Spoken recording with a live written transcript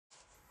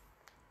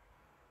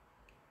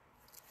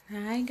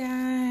Hi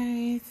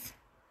guys.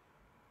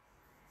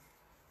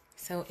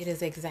 So it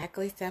is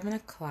exactly 7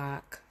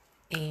 o'clock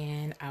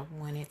and I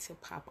wanted to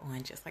pop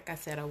on just like I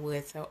said I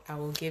would. So I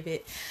will give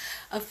it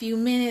a few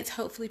minutes.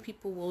 Hopefully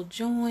people will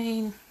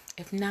join.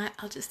 If not,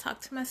 I'll just talk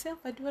to myself.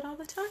 I do it all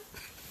the time.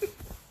 I'm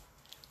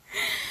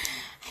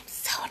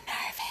so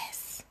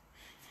nervous.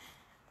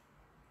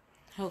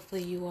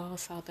 Hopefully you all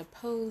saw the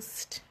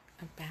post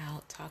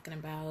about talking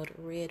about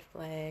red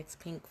flags,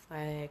 pink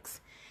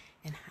flags,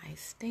 and high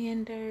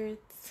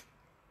standards.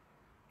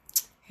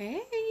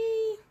 Hey.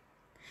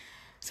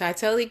 So I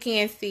totally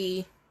can't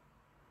see,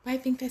 but I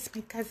think that's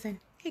my cousin.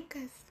 Hey,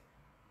 cuz.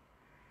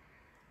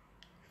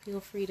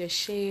 Feel free to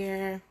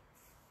share,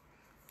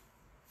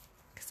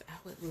 because I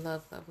would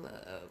love.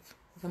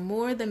 The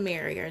more the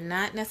merrier.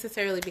 Not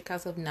necessarily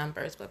because of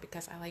numbers, but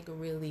because I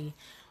really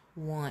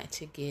want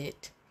to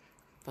get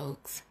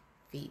folks'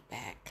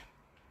 feedback.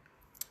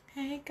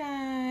 Hey,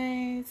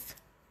 guys.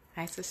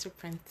 Hi, Sister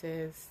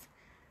Princess.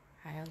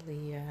 Hi,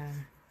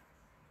 Aaliyah.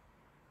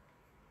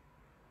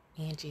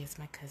 Angie is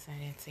my cousin.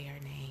 I didn't say her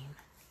name.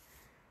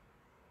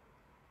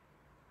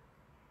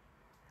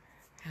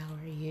 How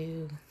are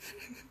you?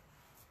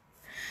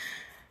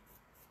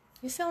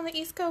 You still on the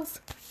East Coast?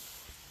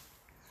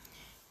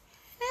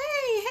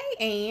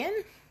 Hey,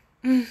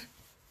 Ann.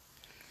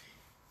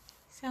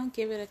 So I'll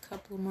give it a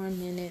couple more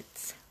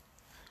minutes.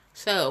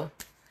 So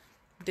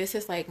this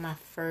is like my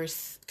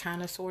first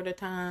kind of sort of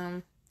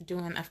time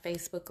doing a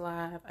Facebook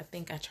Live. I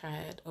think I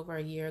tried over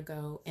a year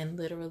ago, and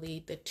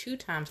literally the 2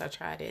 times I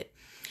tried it,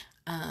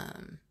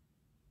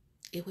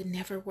 it would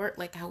never work.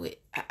 Like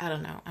I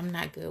don't know. I'm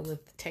not good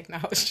with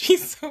technology,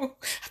 so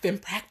I've been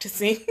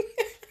practicing.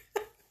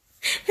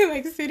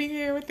 Like sitting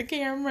here with the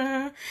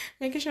camera,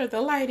 making sure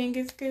the lighting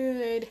is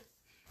good.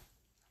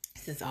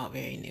 This is all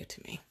very new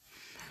to me.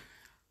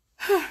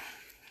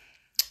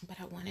 But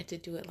I wanted to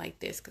do it like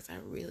this because I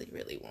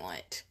really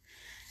want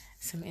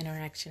some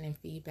interaction and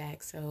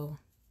feedback. So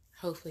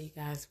hopefully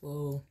you guys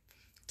will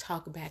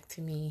talk back to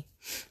me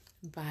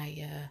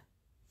via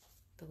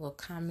the little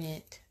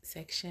comment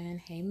section.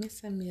 Hey,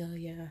 Miss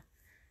Amelia.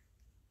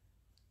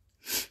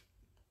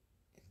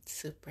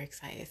 Super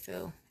excited.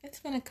 So it's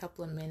been a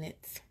couple of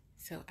minutes.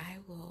 So I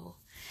will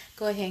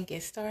go ahead and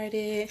get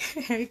started.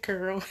 Hey,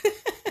 girl.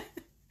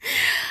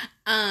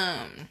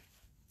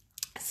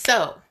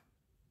 So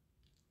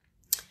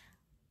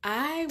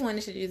I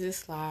wanted to do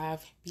this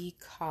live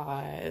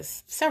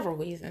because several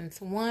reasons.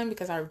 One,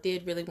 because I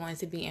did really want it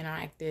to be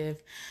interactive.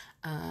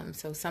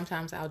 So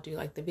sometimes I'll do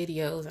like the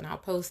videos and I'll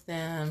post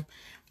them.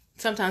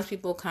 Sometimes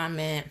people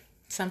comment,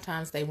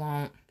 sometimes they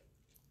won't.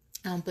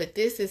 But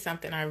this is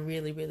something I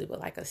really would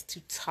like us to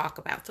talk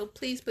about. So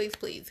please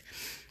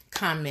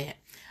comment.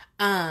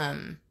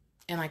 And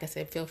like I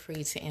said, feel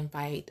free to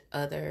invite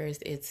others.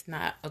 It's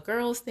not a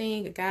girl's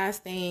thing, a guy's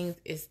thing.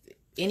 It's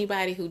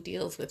anybody who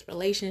deals with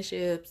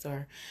relationships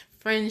or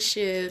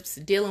friendships,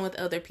 dealing with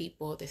other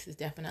people. This is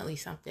definitely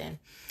something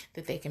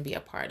that they can be a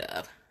part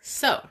of.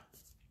 So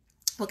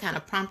what kind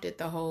of prompted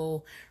the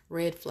whole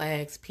red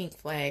flags, pink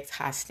flags,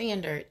 high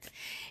standards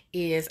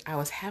is I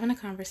was having a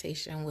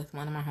conversation with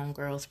one of my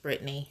homegirls,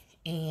 Brittany,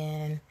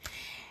 and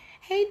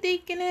hey,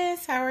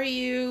 Deaconess, how are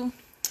you?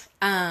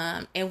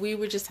 And we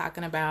were just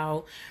talking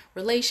about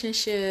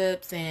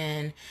relationships,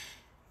 and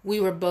we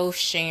were both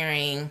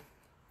sharing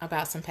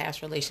about some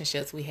past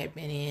relationships we had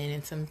been in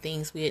and some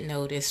things we had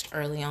noticed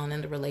early on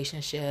in the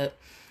relationship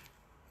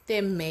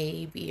that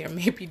maybe or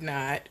maybe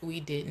not we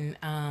didn't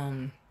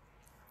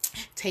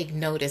take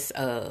notice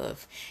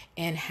of,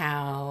 and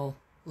how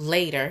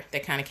later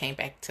that kind of came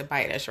back to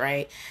bite us,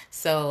 right?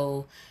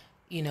 So,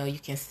 you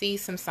can see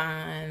some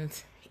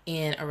signs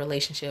in a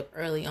relationship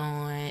early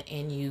on,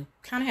 and you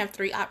kind of have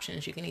 3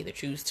 options. You can either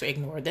choose to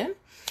ignore them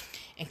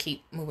and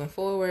keep moving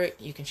forward.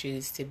 You can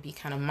choose to be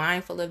kind of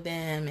mindful of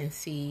them and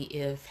see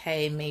if,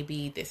 hey,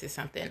 maybe this is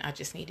something I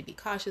just need to be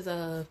cautious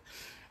of.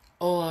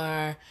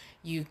 Or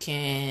you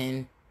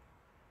can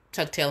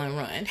tuck tail and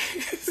run.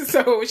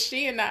 So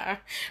she and I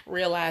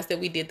realized that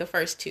we did the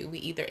first 2. We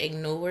either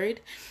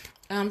ignored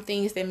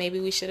things that maybe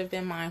we should have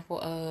been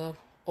mindful of,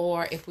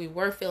 or if we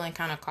were feeling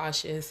kind of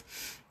cautious,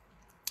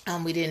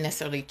 we didn't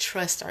necessarily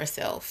trust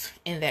ourselves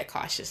in that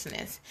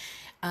cautiousness.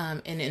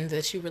 And in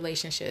the 2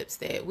 relationships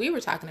that we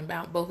were talking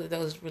about, both of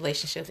those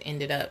relationships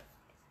ended up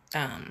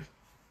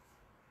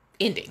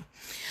ending.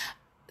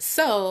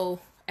 So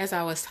as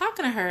I was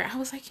talking to her, I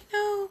was like,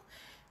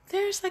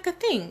 there's like a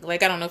thing.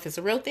 Like, I don't know if it's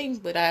a real thing,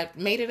 but I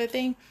made it a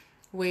thing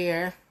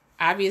where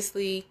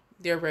obviously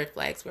there are red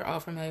flags. We're all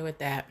familiar with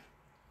that.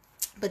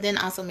 But then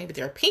also maybe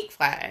there are pink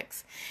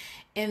flags.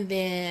 And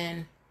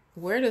then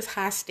where does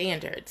high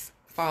standards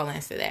fall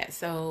into that?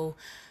 So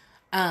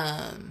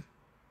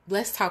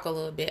let's talk a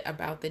little bit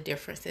about the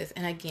differences.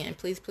 And again,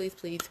 please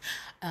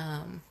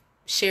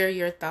share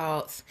your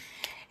thoughts.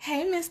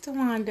 Hey, Mr.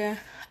 Wanda,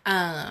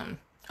 on,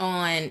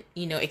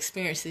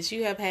 experiences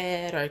you have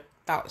had or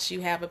thoughts you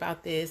have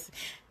about this.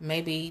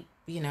 Maybe,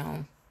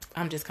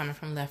 I'm just coming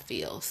from left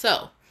field.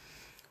 So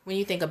when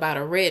you think about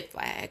a red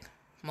flag,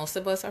 most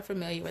of us are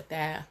familiar with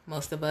that.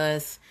 Most of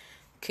us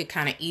could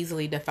kind of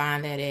easily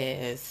define that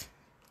as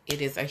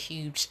it is a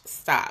huge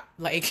stop.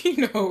 Like,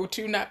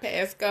 do not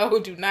pass go,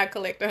 do not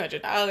collect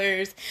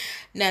 $100,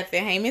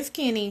 nothing. Hey, Miss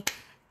Kenny.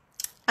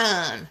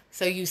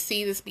 So you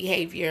see this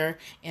behavior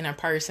in a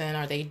person,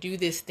 or they do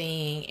this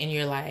thing, and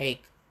you're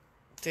like,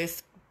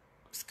 this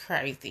is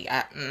crazy.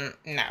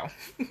 No.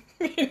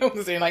 You know what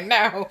I'm saying? Like,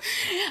 no.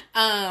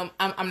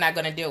 I'm not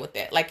gonna deal with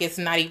that. Like, it's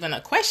not even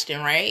a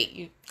question,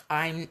 right?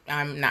 I'm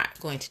not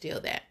going to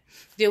deal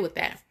with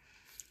that.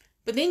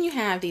 But then you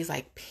have these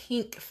like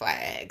pink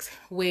flags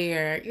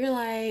where you're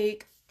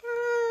like,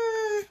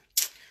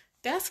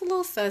 that's a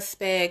little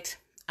suspect.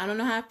 I don't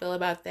know how I feel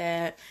about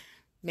that.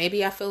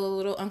 Maybe I feel a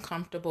little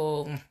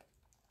uncomfortable,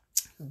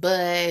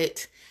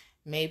 but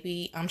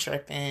maybe I'm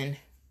tripping.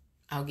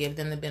 I'll give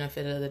them the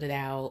benefit of the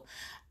doubt.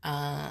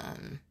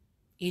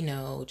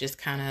 Just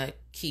kind of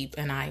keep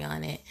an eye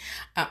on it.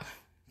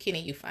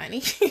 Kenny, you funny.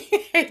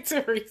 Hey,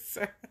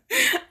 Teresa.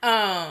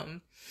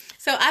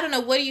 So I don't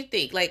know. What do you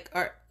think? Like,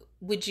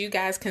 would you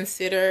guys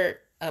consider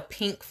a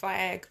pink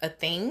flag a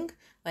thing?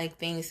 Like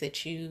things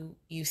that you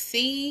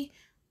see,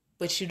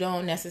 but you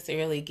don't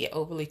necessarily get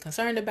overly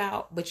concerned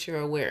about, but you're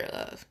aware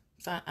of.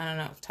 So I don't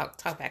know.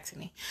 Talk back to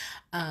me.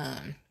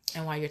 And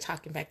while you're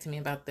talking back to me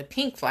about the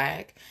pink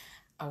flag,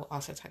 I will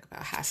also talk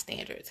about high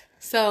standards.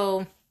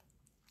 So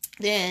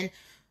then,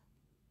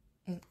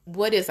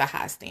 what is a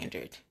high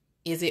standard?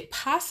 Is it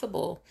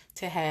possible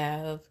to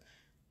have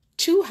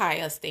too high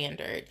a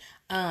standard?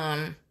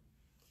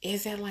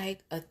 Is that like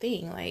a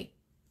thing? Like,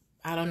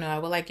 I don't know. I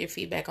would like your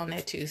feedback on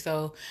that too.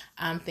 So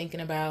I'm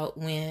thinking about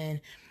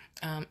when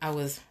I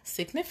was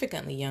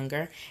significantly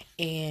younger,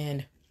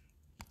 and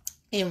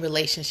in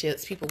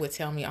relationships, people would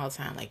tell me all the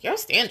time, like, your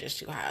standard's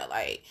too high.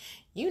 Like,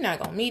 you're not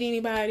going to meet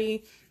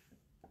anybody,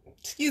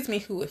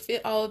 who would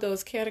fit all of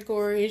those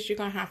categories. You're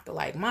going to have to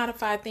like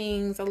modify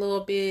things a little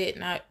bit.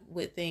 And I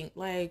would think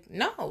like,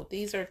 no,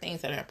 these are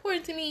things that are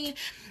important to me.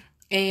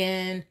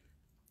 And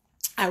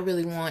I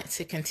really want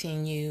to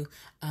continue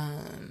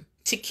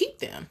to keep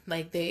them.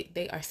 Like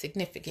they are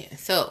significant.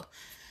 So,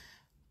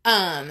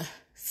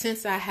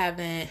 since I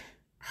haven't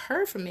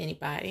heard from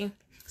anybody,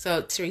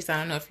 so Teresa, I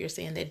don't know if you're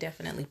saying that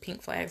definitely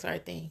pink flags are a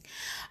thing.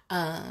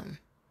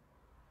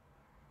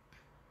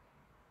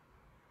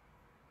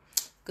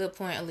 Good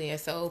point, Aaliyah.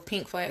 So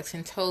pink flags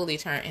can totally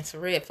turn into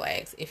red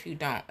flags if you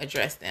don't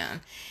address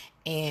them.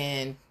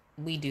 And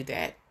we do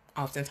that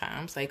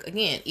oftentimes. Like,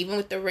 again, even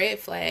with the red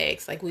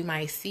flags, like we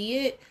might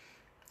see it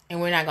and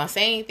we're not going to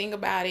say anything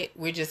about it.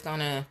 We're just going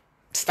to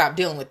stop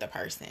dealing with the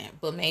person.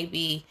 But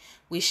maybe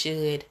we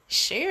should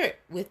share it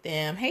with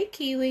them. Hey,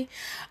 Keely.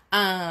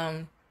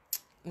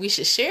 We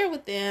should share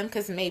with them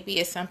because maybe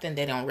it's something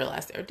they don't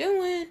realize they're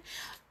doing.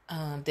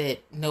 That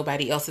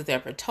nobody else has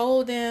ever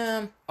told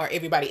them, or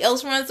everybody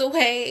else runs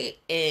away.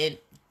 And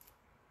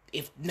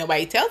if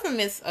nobody tells them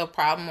it's a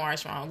problem or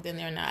it's wrong, then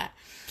they're not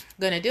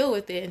going to deal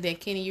with it. And then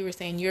Kenny, you were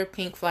saying your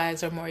pink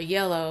flags are more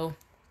yellow.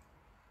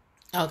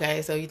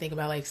 Okay, so you think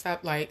about like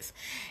stoplights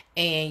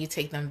and you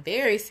take them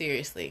very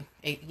seriously.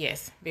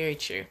 Yes, very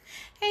true.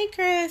 Hey,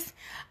 Chris.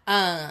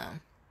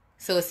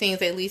 So it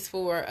seems at least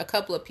for a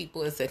couple of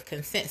people, it's a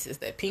consensus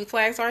that pink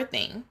flags are a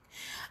thing.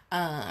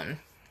 And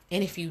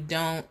if you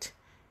don't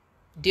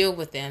deal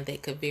with them, they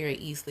could very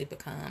easily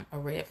become a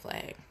red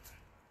flag.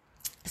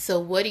 So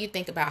what do you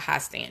think about high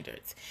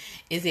standards?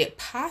 Is it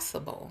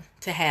possible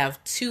to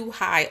have too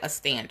high a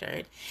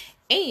standard?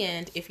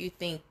 And if you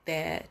think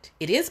that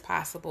it is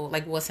possible,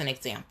 like what's an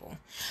example?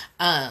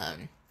 So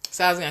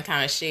I was going to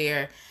kind of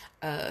share,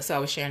 so I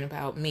was sharing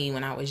about me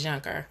when I was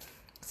younger.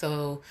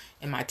 So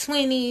in my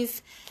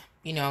 20s,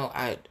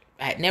 I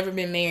had never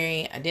been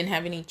married. I didn't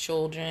have any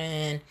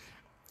children.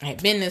 I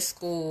had been to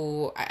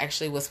school. I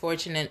actually was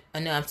fortunate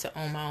enough to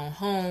own my own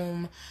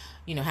home,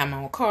 have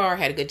my own car,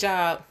 had a good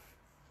job,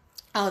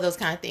 all of those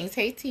kind of things.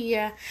 Hey,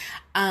 Tia.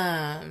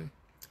 And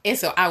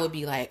so I would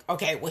be like,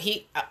 okay, well,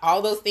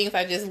 all those things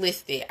I just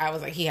listed, I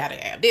was like, he had to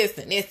have this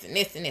and this and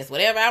this and this.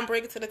 Whatever I'm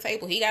bringing to the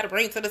table, he got to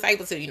bring to the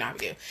table too, how we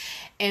do.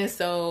 And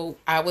so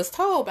I was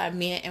told by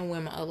men and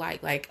women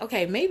alike, like,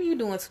 okay, maybe you're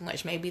doing too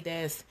much. Maybe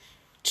that's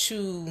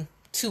too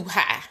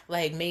high.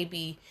 Like,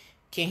 maybe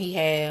can he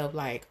have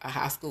like a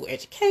high school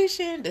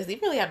education? Does he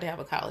really have to have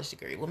a college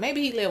degree? Well,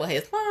 maybe he lived with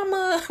his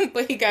mama,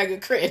 but he got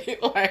good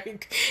credit.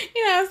 Like,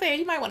 you know what I'm saying?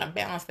 You might want to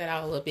balance that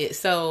out a little bit.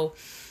 So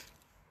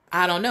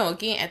I don't know.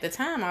 Again, at the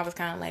time, I was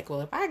kind of like,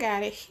 well, if I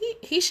got it,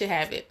 he should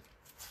have it.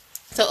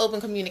 So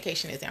open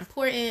communication is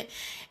important,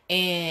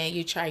 and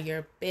you try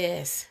your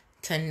best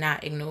to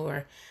not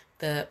ignore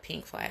the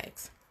pink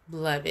flags.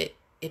 Love it.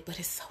 But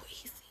it's so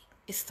easy.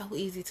 It's so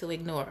easy to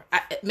ignore.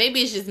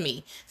 Maybe it's just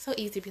me. So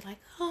easy to be like,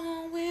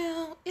 oh,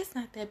 well, it's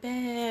not that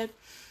bad.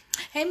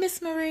 Hey,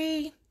 Miss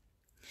Marie.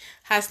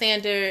 High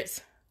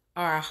standards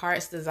are our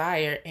heart's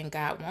desire, and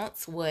God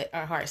wants what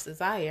our heart's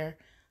desire.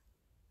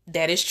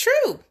 That is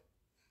true.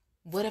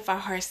 What if our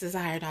heart's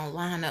desire don't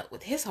line up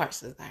with his heart's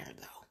desire,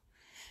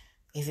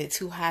 though? Is it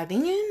too high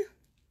then?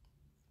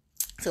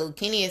 So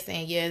Kenny is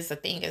saying, yes, I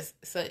think it's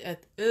so,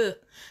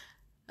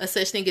 a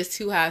such thing as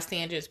too high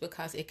standards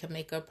because it can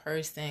make a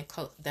person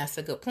that's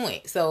a good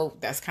point. So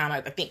that's kind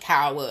of, I think,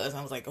 how I was.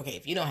 I was like, okay,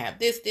 if you don't have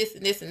this, this,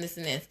 and this, and this,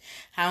 and this,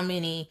 how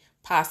many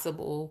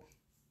possible,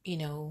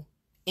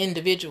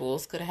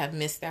 individuals could have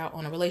missed out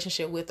on a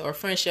relationship with or a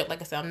friendship?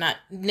 Like I said, I'm not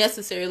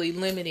necessarily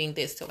limiting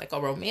this to like a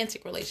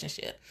romantic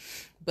relationship,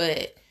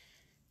 but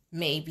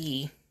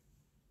maybe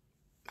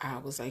I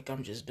was like,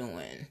 I'm just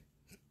doing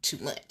too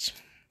much.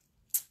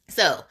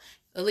 So,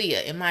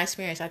 Aaliyah, in my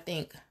experience, I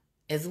think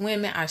as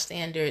women, our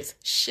standards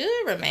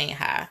should remain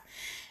high.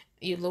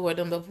 You lowered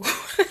them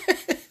before.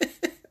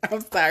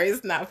 I'm sorry,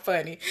 it's not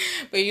funny.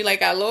 But you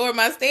like, I lowered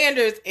my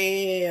standards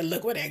and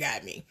look what that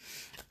got me.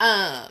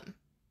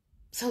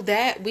 So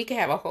that we can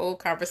have a whole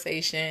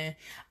conversation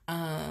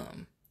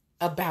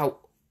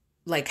about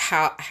like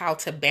how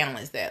to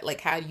balance that.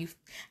 Like how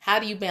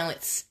do you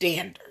balance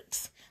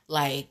standards?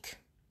 Like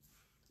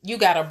you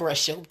gotta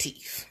brush your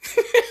teeth.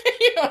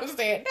 You know what I'm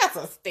saying? That's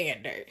a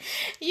standard.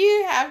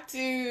 You have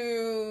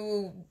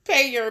to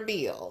pay your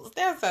bills.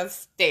 That's a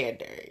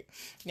standard.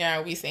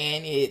 We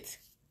saying it's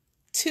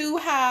too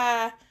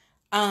high.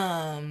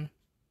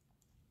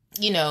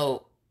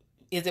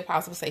 Is it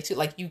possible to say too,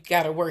 like you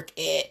gotta work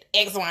at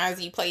X, Y, and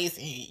Z place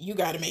and you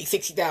gotta make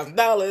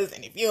 $60,000,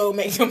 and if you don't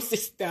make them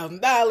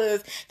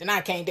 $60,000, then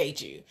I can't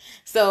date you.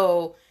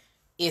 So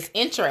it's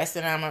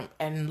interesting.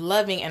 I'm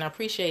loving and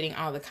appreciating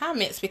all the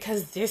comments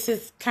because this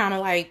is kind of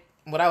like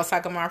what I was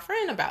talking to my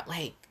friend about.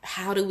 Like,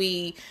 how do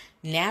we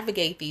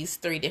navigate these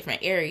 3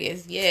 different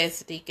areas?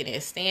 Yes,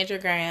 Deaconess, stand your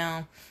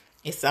ground.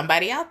 It's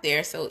somebody out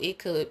there, so it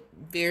could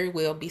very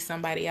well be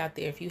somebody out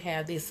there. If you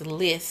have this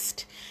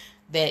list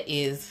that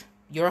is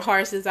your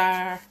heart's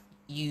desire,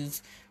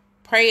 you've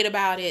prayed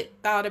about it,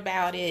 thought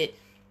about it,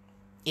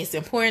 it's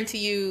important to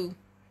you,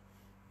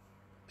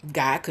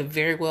 God could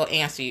very well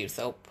answer you.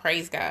 So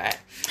praise God.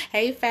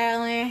 Hey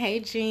Fallon,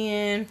 hey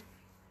Jen.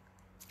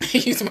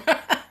 Use my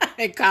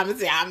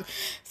comments.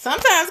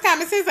 Sometimes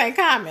common sense ain't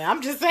common.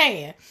 I'm just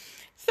saying.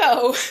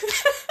 So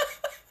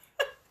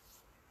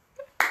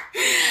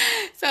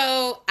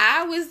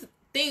I was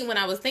thinking, when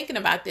I was thinking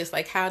about this,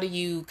 like how do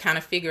you kind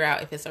of figure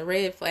out if it's a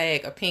red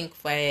flag, a pink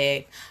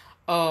flag,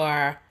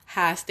 or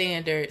high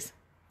standards?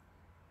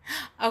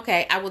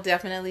 Okay, I will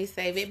definitely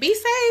save it. Be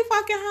safe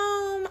walking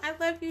home. I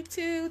love you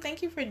too.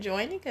 Thank you for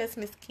joining us,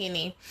 Miss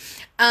Kenny.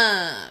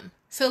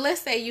 So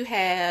let's say you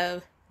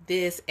have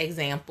this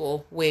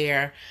example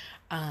where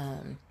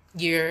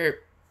you're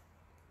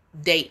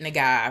dating a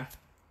guy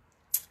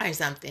or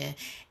something,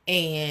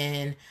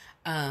 and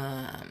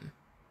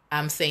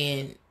I'm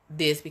saying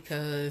this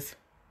because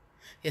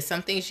there's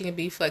some things you can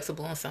be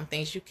flexible and some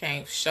things you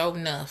can't. Show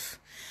enough.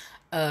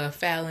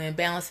 Fallon,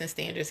 balancing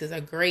standards is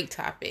a great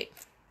topic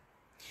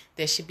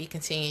that should be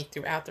continued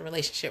throughout the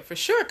relationship for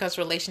sure, because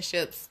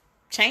relationships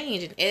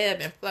change and ebb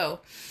and flow.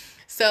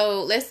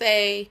 So let's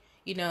say,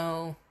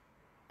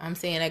 I'm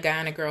saying a guy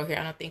and a girl here.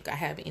 I don't think I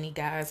have any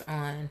guys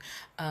on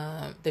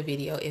the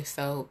video. If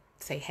so,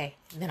 say hey,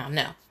 then I'll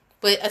know.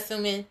 But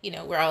assuming,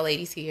 we're all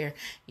ladies here,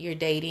 you're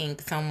dating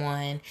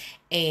someone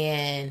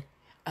and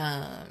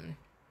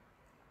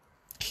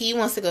he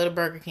wants to go to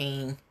Burger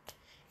King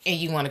and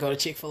you want to go to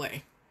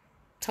Chick-fil-A.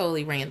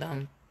 Totally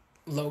random,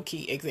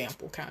 low-key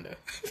example, kind of.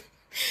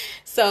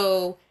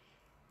 So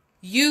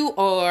you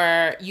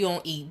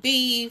don't eat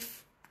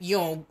beef, you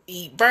don't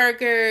eat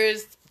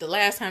burgers. The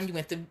last time you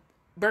went to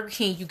Burger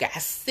King, you got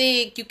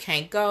sick, you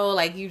can't go.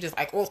 Like, you just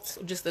like,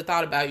 just the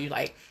thought about you,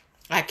 like,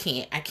 I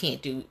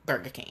can't do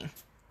Burger King.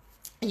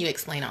 And you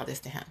explain all this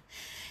to him.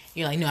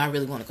 You're like, no, I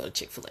really want to go to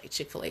Chick-fil-A.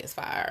 Chick-fil-A is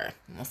fire.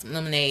 I want some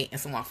lemonade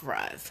and some waffle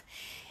fries.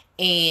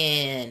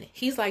 And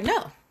he's like,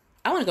 no,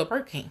 I want to go to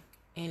Burger King.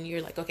 And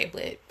you're like, okay,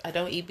 but I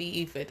don't eat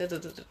beef.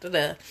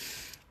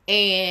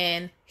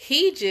 And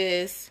he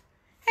just,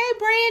 hey,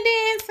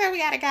 Brandon. So we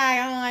got a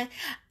guy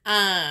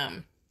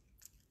on.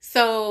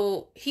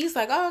 So he's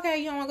like, oh, okay,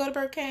 you don't want to go to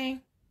Burger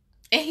King?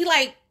 And he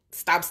like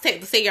stops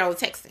texting. Say y'all were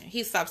texting.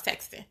 He stops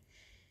texting.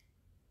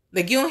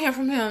 Like, you don't hear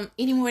from him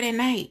anymore that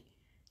night.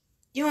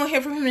 You don't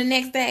hear from him the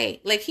next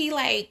day. Like, he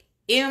like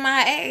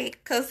MIA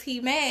because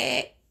he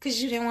mad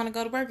because you didn't want to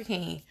go to Burger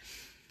King.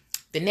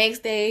 The next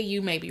day,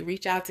 you maybe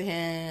reach out to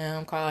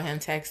him, call him,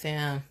 text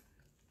him.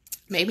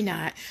 Maybe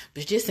not,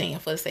 but just saying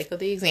for the sake of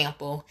the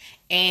example.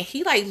 And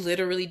he like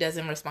literally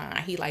doesn't respond.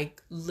 He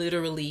like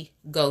literally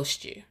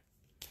ghosts you.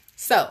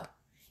 So,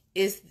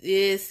 is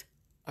this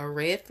a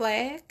red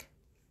flag,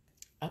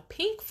 a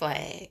pink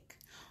flag,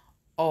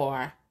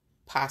 or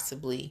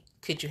possibly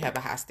could you have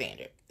a high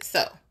standard?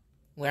 So,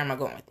 where am I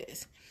going with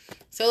this?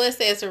 So, let's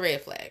say it's a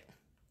red flag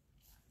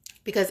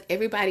because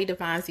everybody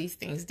defines these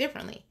things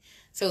differently.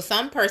 So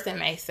some person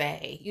may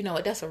say, you know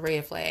what, that's a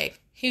red flag.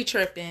 He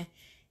tripping.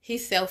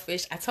 He's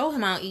selfish. I told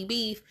him I don't eat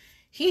beef.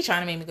 He's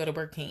trying to make me go to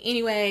Burger King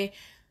anyway.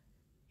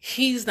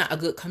 He's not a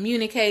good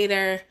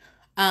communicator.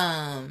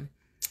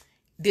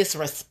 This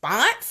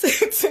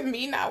response to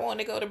me not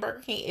wanting to go to Burger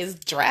King is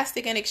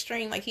drastic and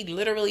extreme. Like, he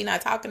literally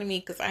not talking to me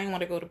because I didn't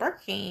want to go to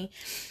Burger King.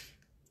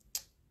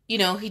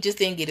 he just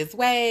didn't get his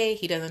way.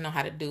 He doesn't know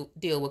how to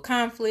deal with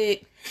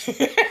conflict.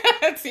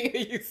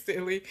 Tia, you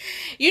silly.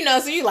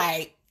 So you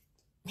like,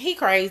 he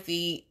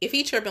crazy. If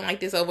he tripping like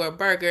this over a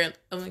burger,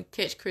 I'm gonna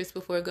catch Chris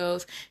before it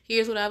goes.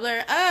 Here's what I've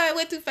learned. It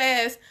went too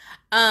fast.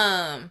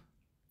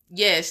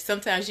 Yes,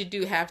 sometimes you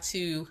do have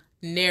to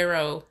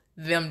narrow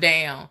them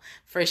down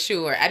for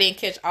sure. I didn't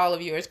catch all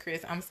of yours,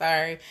 Chris. I'm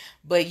sorry.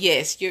 But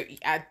yes,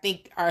 I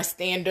think our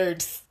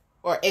standards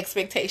or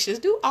expectations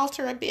do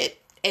alter a bit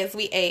as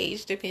we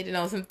age, depending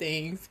on some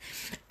things.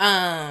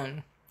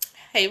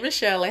 Hey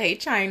Rochelle, hey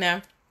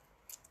China.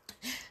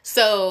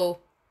 So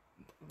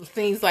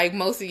things like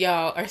most of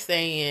y'all are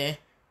saying,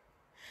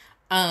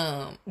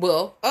 good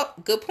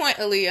point,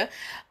 Aaliyah.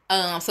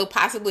 So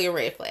possibly a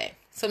red flag.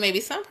 So maybe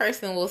some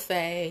person will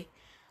say,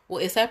 well,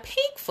 it's a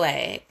pink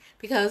flag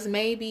because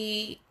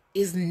maybe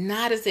it's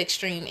not as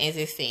extreme as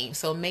it seems.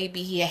 So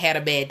maybe he had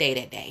a bad day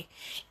that day,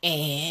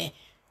 and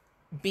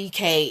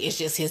BK is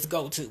just his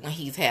go-to when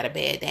he's had a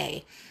bad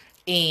day.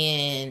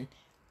 And,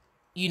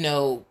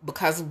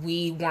 because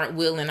we weren't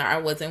willing, or I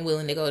wasn't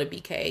willing to go to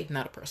BK,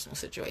 not a personal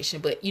situation,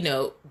 but,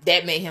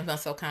 that made him feel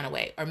some kind of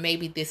way. Or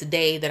maybe this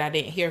day that I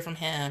didn't hear from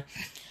him,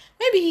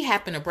 maybe he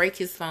happened to break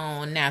his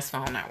phone, now his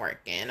phone not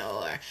working,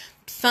 or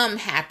something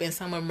happened,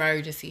 some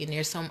emergency, and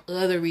there's some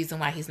other reason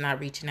why he's not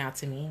reaching out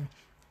to me.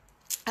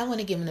 I want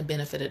to give him the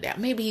benefit of the doubt.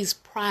 Maybe he's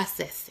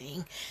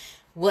processing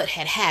what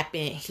had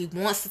happened. He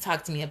wants to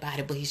talk to me about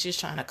it, but he's just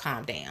trying to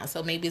calm down.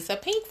 So maybe it's a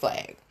pink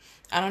flag.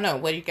 I don't know.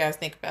 What do you guys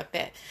think about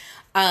that?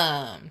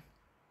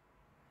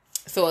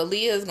 So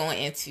Aaliyah is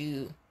going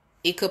into,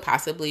 it could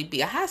possibly be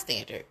a high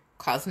standard,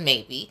 because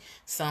maybe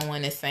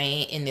someone is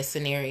saying in this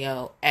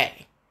scenario,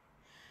 hey,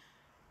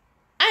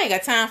 I ain't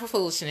got time for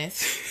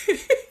foolishness.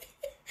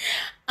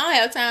 I don't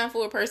have time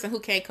for a person who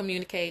can't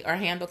communicate or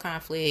handle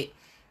conflict.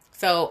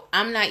 So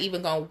I'm not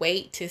even going to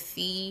wait to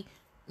see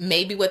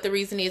maybe what the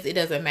reason is. It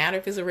doesn't matter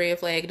if it's a red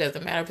flag. It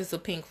doesn't matter if it's a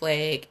pink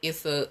flag.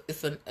 It's a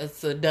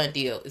done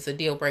deal. It's a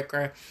deal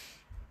breaker.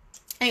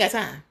 I ain't got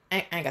time.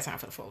 I ain't got time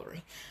for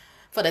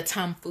the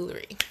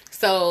tomfoolery.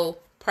 So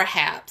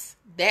perhaps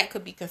that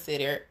could be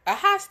considered a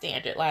high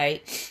standard.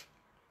 Like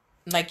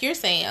you're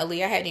saying,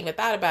 Ali, I hadn't even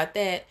thought about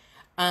that.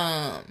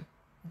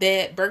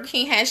 That Burger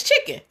King has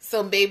chicken.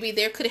 So maybe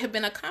there could have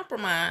been a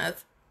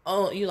compromise.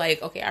 Oh, you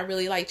like, okay, I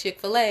really like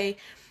Chick-fil-A,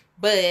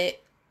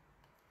 but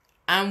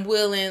I'm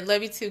willing.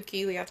 Love you too,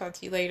 Keely. I'll talk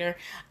to you later.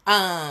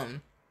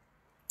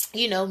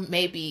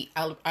 Maybe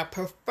I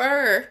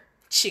prefer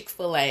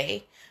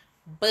Chick-fil-A,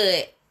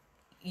 but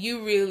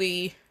you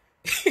really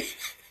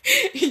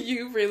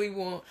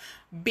want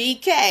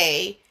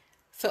BK,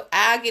 so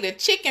I'll get a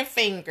chicken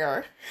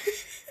finger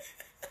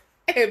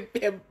and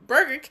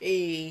Burger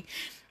King,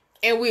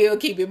 and we'll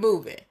keep it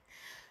moving.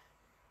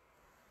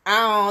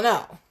 I don't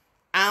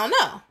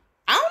know.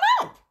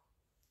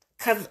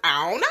 Because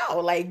I don't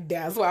know. Like,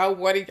 that's why I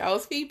wanted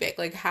y'all's feedback.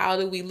 Like, how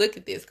do we look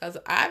at this? Because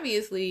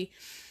obviously,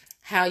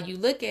 how you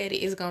look at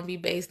it is going to be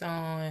based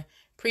on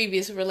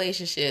previous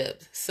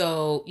relationships.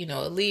 So,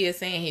 Aaliyah is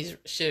saying he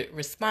should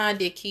respond.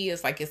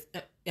 Kia's like,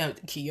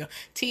 Tia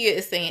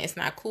is saying it's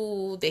not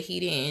cool that he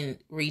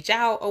didn't reach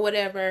out or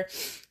whatever.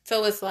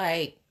 So it's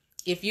like,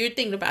 if you're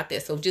thinking about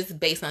this, so just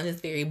based on this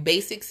very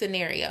basic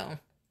scenario,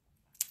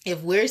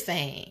 if we're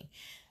saying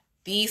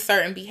these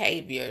certain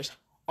behaviors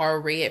are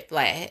red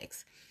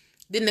flags,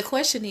 then the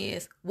question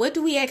is, what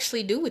do we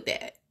actually do with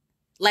that?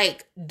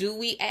 Like, do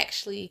we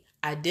actually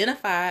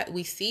identify,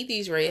 we see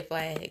these red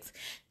flags?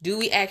 Do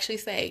we actually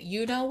say,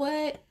 you know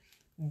what?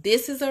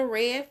 This is a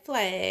red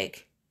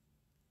flag.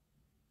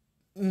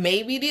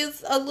 Maybe it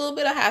is a little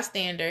bit of high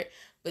standard,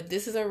 but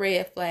this is a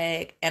red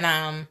flag, and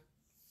I'm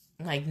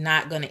like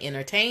not going to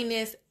entertain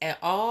this at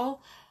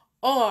all?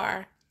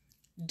 Or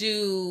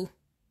do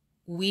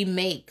we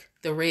make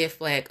the red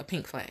flag a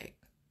pink flag?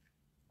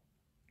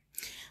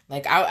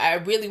 Like, I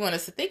really want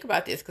us to think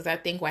about this, because I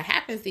think what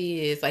happens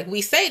is, like,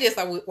 we say this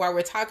while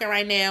we're talking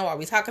right now, while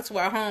we're talking to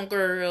our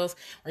homegirls,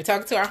 we're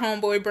talking to our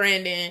homeboy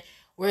Brandon,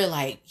 we're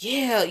like,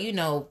 yeah,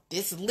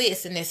 this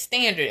list and this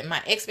standard and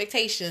my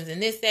expectations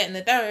and this, that, and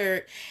the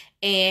third.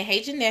 And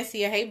hey,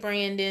 Janessia, hey,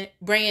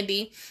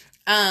 Brandy,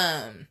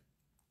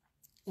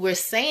 we're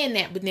saying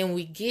that, but then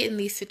we get in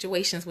these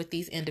situations with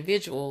these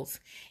individuals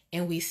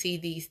and we see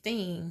these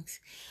things.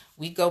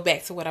 We go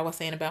back to what I was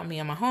saying about me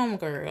and my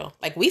homegirl.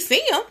 Like, we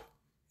see them.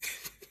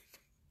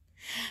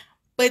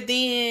 But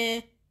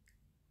then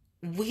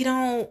we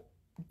don't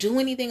do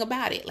anything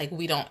about it. Like,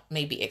 we don't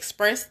maybe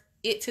express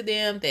it to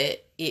them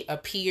that it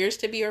appears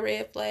to be a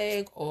red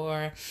flag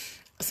or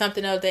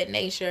something of that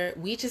nature.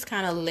 We just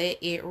kind of let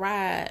it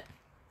ride.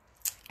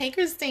 Hey,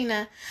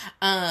 Christina.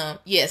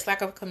 Yes,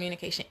 lack of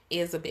communication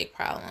is a big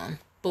problem.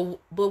 But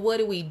what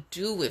do we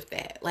do with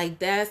that? Like,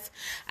 that's,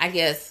 I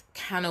guess,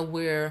 kind of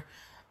where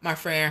my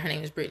friend, her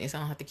name is Brittany, so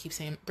I don't have to keep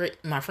saying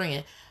my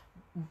friend.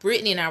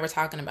 Brittany and I were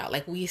talking about,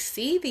 like, we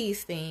see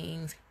these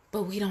things,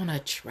 but we don't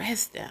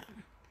address them.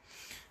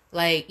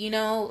 Like,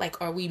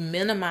 or we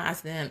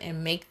minimize them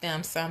and make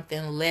them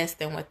something less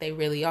than what they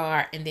really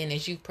are. And then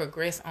as you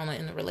progress on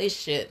in the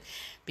relationship,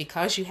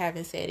 because you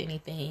haven't said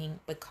anything,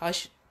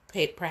 because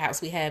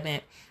perhaps we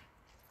haven't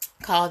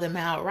called them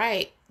out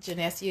right,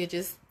 Janessia,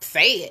 just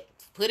say it.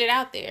 Put it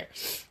out there.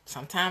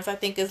 Sometimes I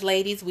think as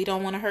ladies, we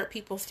don't want to hurt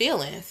people's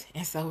feelings.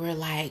 And so we're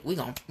like,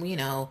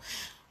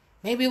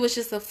 maybe it was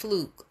just a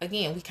fluke.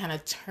 Again, we kind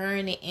of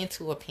turn it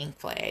into a pink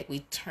flag. We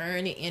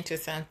turn it into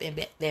something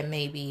that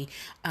maybe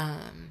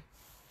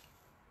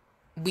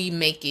we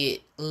make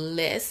it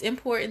less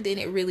important than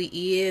it really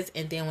is.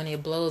 And then when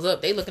it blows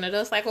up, they looking at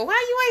us like, well,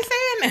 why you ain't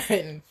saying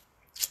nothing?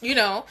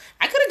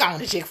 I could have gone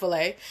to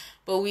Chick-fil-A,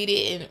 but we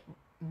didn't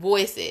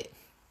voice it.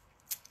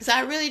 So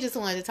I really just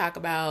wanted to talk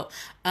about,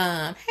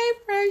 hey,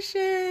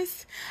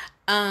 precious.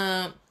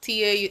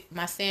 Tia,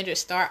 my standards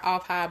start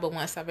off high, but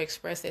once I've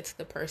expressed it to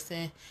the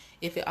person,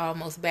 if it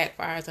almost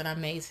backfires and I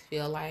may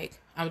feel like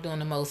I'm doing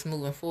the most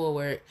moving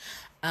forward.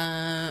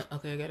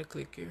 Okay, I gotta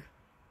click here.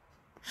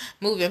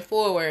 Moving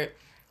forward,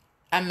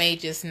 I may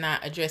just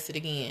not address it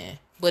again.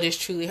 But it's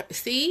truly,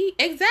 see,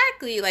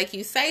 exactly. Like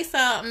you say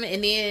something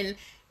and then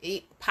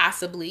it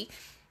possibly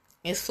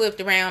is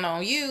flipped around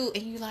on you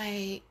and you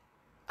like,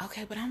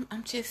 okay, but I'm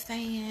just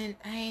saying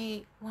I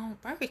ain't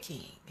want Burger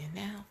King. And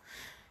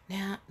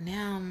now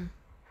I'm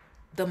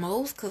the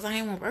most because I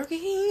ain't want Burger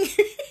King.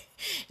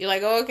 You're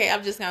like, oh, okay,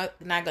 I'm just not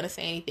going to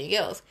say anything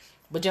else.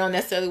 But you don't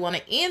necessarily want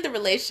to end the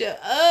relationship.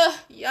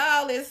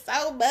 Y'all, it's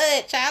so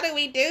much. How do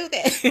we do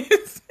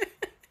this?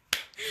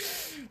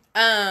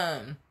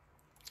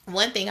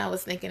 One thing I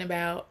was thinking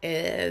about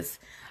is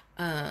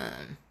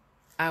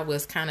I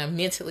was kind of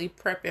mentally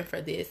prepping for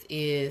this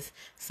is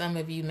some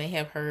of you may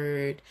have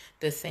heard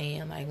the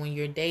saying, like when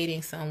you're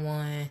dating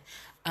someone,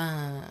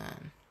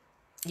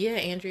 yeah,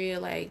 Andrea,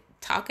 like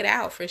talk it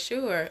out for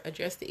sure.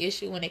 Address the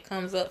issue when it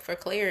comes up for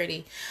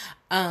clarity,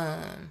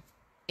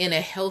 in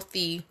a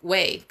healthy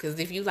way. Because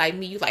if you like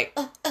me, you like,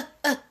 so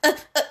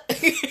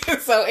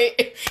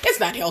it's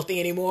not healthy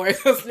anymore.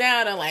 So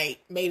now I like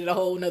made it a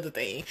whole nother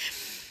thing.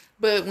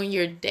 But when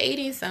you're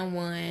dating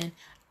someone,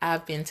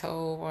 I've been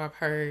told or I've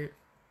heard,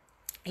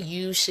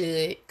 you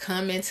should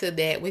come into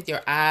that with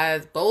your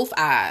eyes, both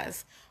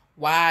eyes,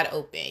 wide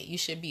open. You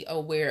should be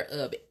aware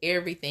of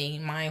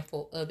everything,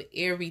 mindful of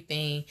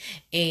everything,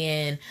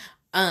 and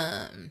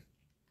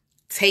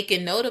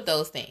taking note of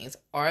those things.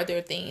 Are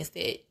there things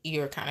that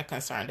you're kind of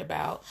concerned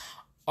about?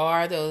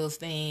 Are those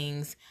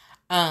things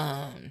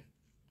that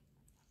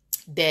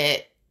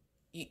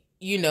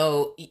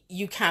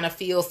you kind of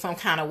feel some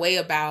kind of way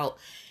about,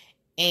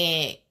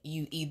 and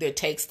you either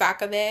take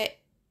stock of that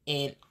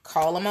and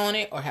call them on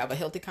it or have a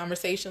healthy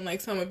conversation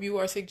like some of you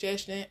are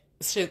suggesting,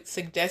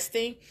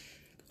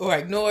 or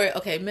ignore it.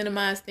 Okay,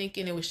 minimize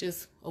thinking it was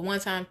just a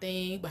one-time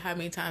thing, but how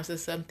many times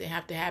does something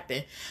have to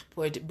happen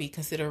for it to be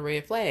considered a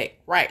red flag?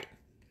 Right.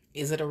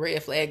 Is it a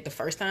red flag the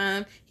first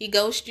time he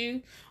ghosts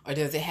you, or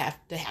does it have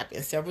to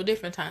happen several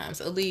different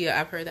times? Aaliyah,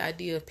 I've heard the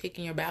idea of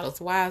picking your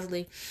battles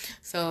wisely.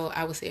 So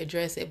I would say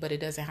address it, but it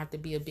doesn't have to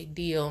be a big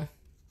deal.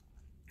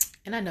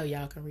 And I know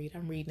y'all can read.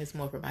 I'm reading this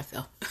more for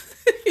myself.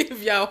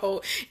 If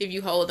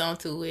you hold on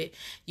to it,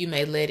 you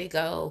may let it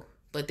go,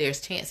 but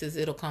there's chances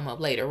it'll come up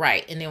later,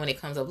 right? And then when it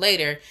comes up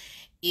later,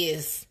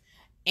 is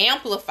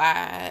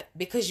amplified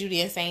because you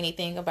didn't say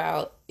anything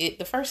about it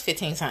the first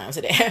 15 times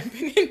that it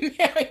happened, and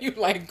now you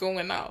like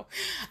going off.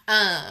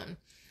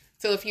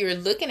 So if you're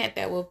looking at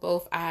that with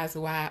both eyes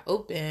wide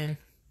open,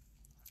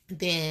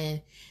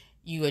 then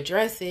you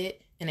address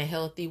it in a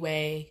healthy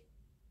way.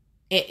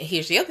 And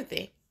here's the other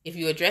thing. If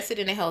you address it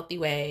in a healthy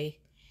way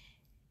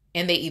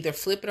and they either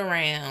flip it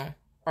around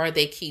or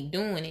they keep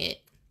doing it,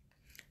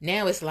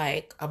 now it's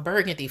like a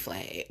burgundy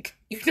flag.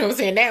 You know what I'm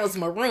saying? Now it's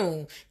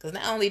maroon. Because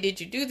not only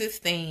did you do this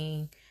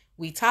thing,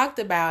 we talked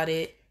about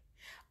it.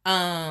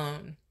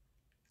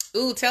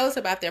 Ooh, tell us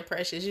about that,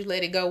 precious. You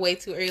let it go way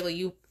too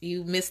early.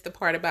 You missed the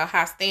part about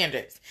high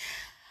standards.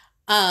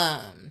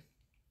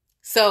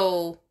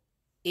 So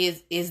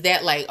is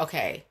that like,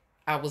 okay,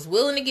 I was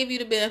willing to give you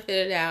the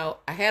benefit of the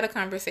doubt. I had a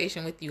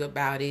conversation with you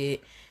about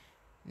it.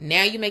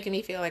 Now you're making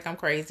me feel like I'm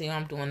crazy or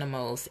I'm doing the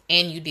most,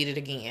 and you did it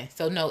again.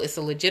 So no, it's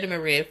a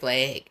legitimate red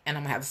flag, and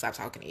I'm gonna have to stop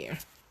talking to you.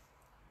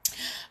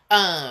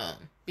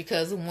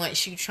 Because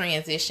once you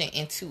transition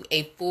into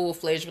a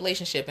full-fledged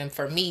relationship, and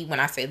for me, when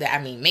I say that,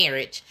 I mean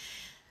marriage,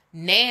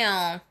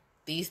 now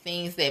these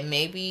things that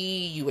maybe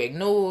you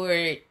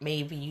ignored,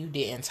 maybe you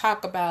didn't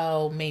talk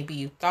about, maybe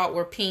you thought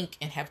were pink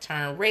and have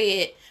turned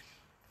red,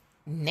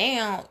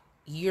 now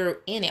you're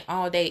in it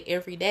all day,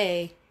 every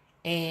day.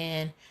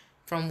 And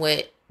from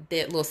what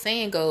that little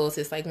saying goes,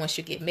 it's like once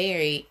you get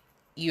married,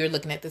 you're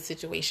looking at the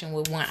situation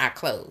with one eye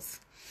closed.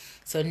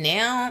 So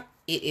now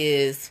it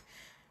is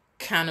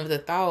kind of the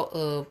thought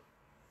of,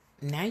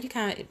 now you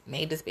kind of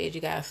made this bed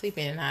you gotta sleep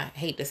in. And I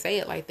hate to say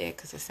it like that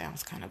because it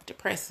sounds kind of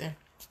depressing,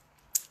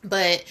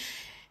 but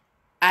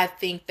I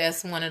think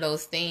that's one of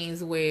those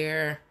things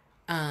where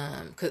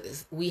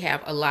because we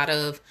have a lot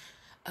of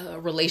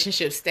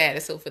relationship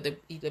status. So for the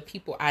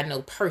people I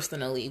know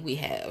personally, we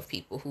have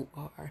people who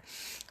are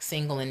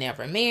single and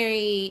never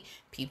married,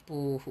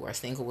 people who are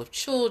single with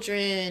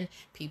children,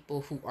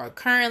 people who are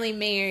currently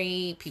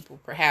married, people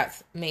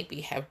perhaps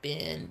maybe have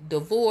been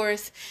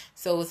divorced.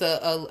 So it's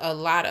a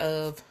lot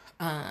of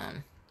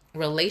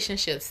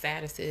relationship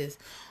statuses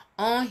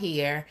on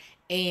here.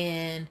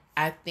 And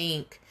I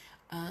think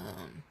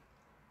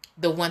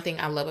the one thing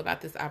I love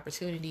about this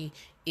opportunity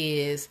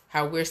is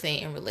how we're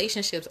saying in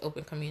relationships,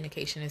 open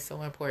communication is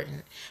so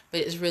important,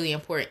 but it's really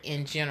important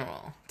in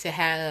general to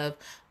have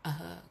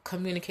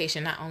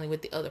communication, not only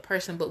with the other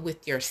person, but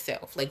with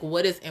yourself. Like,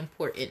 what is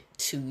important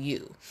to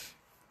you?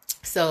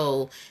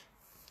 So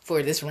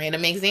for this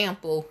random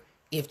example,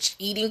 if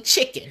eating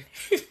chicken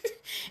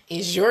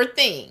is your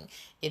thing,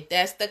 if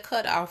that's the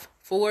cutoff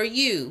for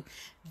you,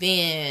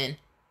 then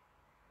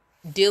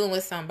dealing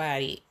with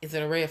somebody, is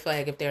it a red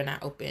flag if they're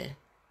not open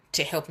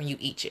to helping you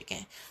eat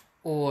chicken?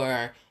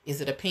 Or is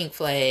it a pink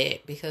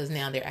flag because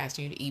now they're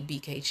asking you to eat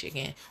BK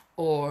chicken?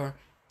 Or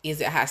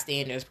is it high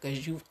standards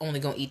because you only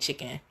gonna eat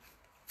chicken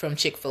from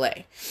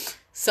Chick-fil-A?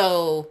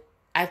 So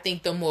I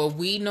think the more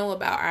we know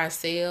about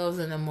ourselves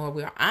and the more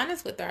we're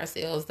honest with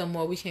ourselves, the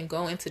more we can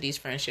go into these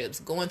friendships,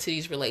 go into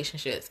these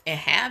relationships, and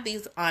have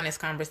these honest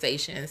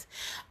conversations.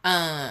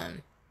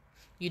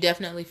 You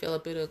definitely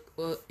feel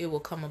it will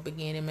come up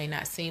again. It may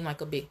not seem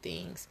like a big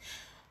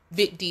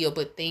deal,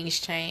 but things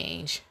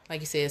change, like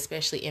you said,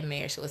 especially in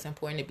marriage. So it's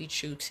important to be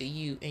true to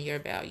you and your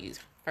values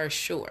for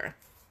sure.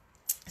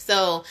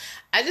 So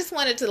I just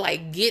wanted to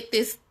get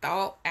this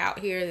thought out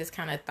here, this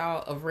kind of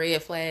thought of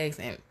red flags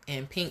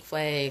and pink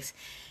flags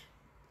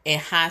and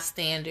high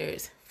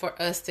standards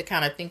for us to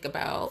kind of think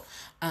about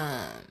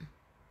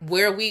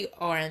where we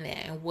are in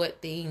that and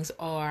what things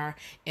are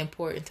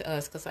important to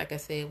us. Because like I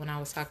said, when I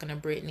was talking to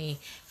Brittany,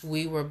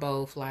 we were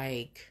both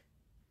like,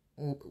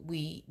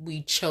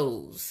 we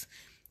chose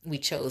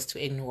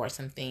to ignore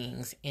some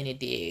things, and it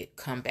did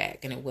come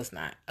back, and it was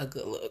not a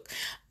good look.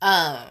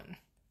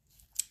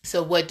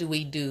 So what do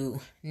we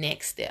do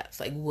next steps?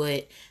 Like,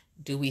 what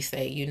do we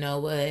say? You know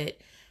what?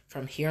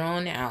 From here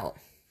on out,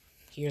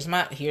 here's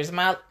my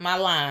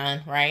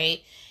line,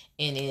 right?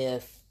 And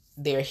if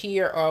they're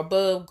here or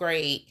above,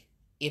 great.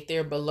 If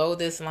they're below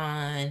this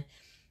line,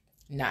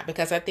 not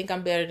because I think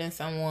I'm better than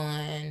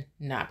someone,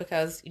 not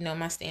because,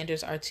 my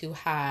standards are too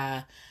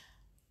high,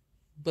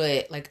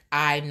 but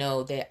I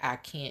know that I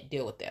can't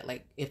deal with that.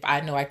 Like, if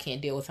I know I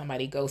can't deal with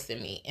somebody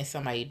ghosting me and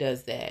somebody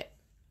does that,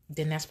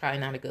 then that's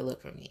probably not a good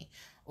look for me.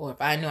 Or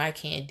if I know I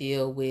can't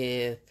deal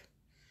with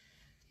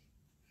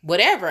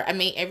whatever. I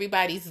mean,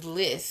 everybody's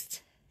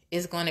list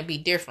is going to be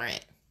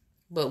different,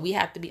 but we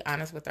have to be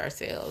honest with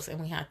ourselves, and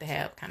we have to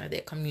have kind of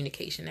that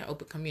communication, that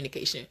open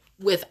communication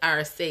with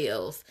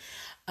ourselves,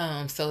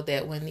 so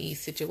that when these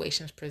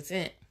situations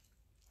present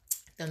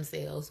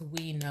themselves,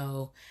 we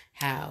know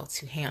how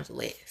to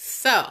handle it.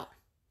 So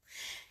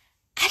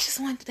I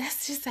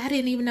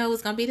didn't even know it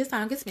was going to be this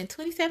long. It's been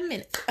 27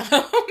 minutes.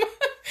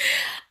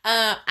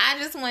 I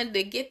just wanted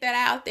to get that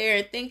out there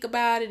and think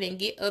about it and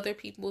get other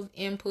people's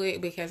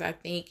input, because I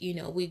think,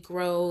 we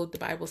grow. The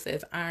Bible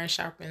says iron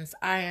sharpens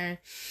iron.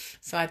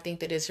 So I think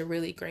that it's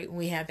really great when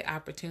we have the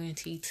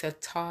opportunity to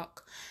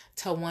talk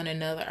to one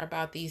another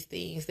about these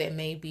things that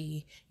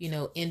maybe,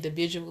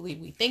 individually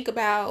we think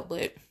about,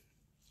 but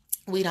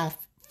we don't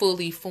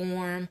fully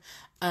form,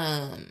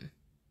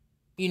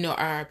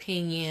 our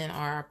opinion or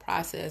our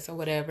process or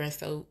whatever. And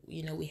so,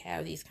 we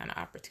have these kind of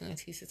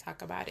opportunities to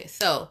talk about it.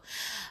 So,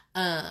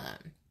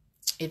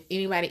 if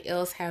anybody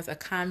else has a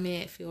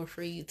comment, feel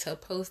free to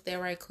post that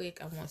right quick.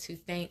 I want to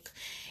thank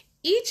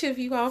each of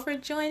you all for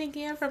joining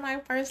again for my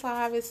first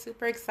live. It's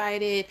super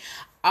excited.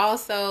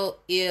 Also,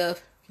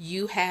 if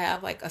you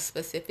have a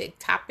specific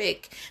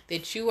topic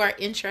that you are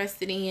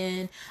interested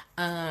in,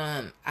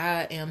 I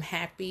am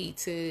happy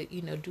to,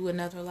 do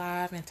another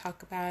live and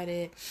talk about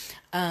it.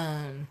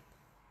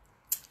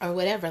 Or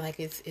whatever.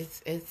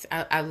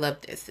 I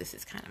love this. This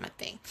is kind of my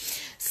thing.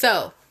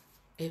 So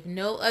if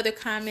no other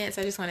comments,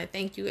 I just want to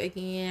thank you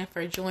again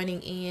for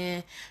joining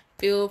in.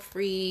 Feel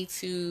free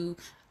to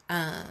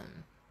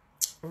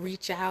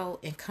reach out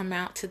and come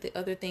out to the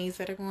other things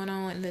that are going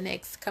on in the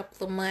next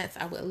couple of months.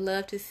 I would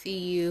love to see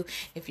you.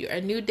 If you're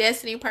a new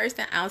Destiny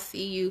person, I'll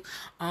see you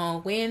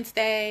on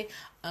Wednesday.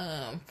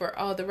 For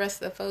all the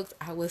rest of the folks,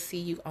 I will see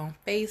you on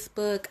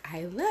Facebook.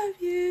 I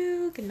love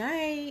you. Good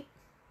night.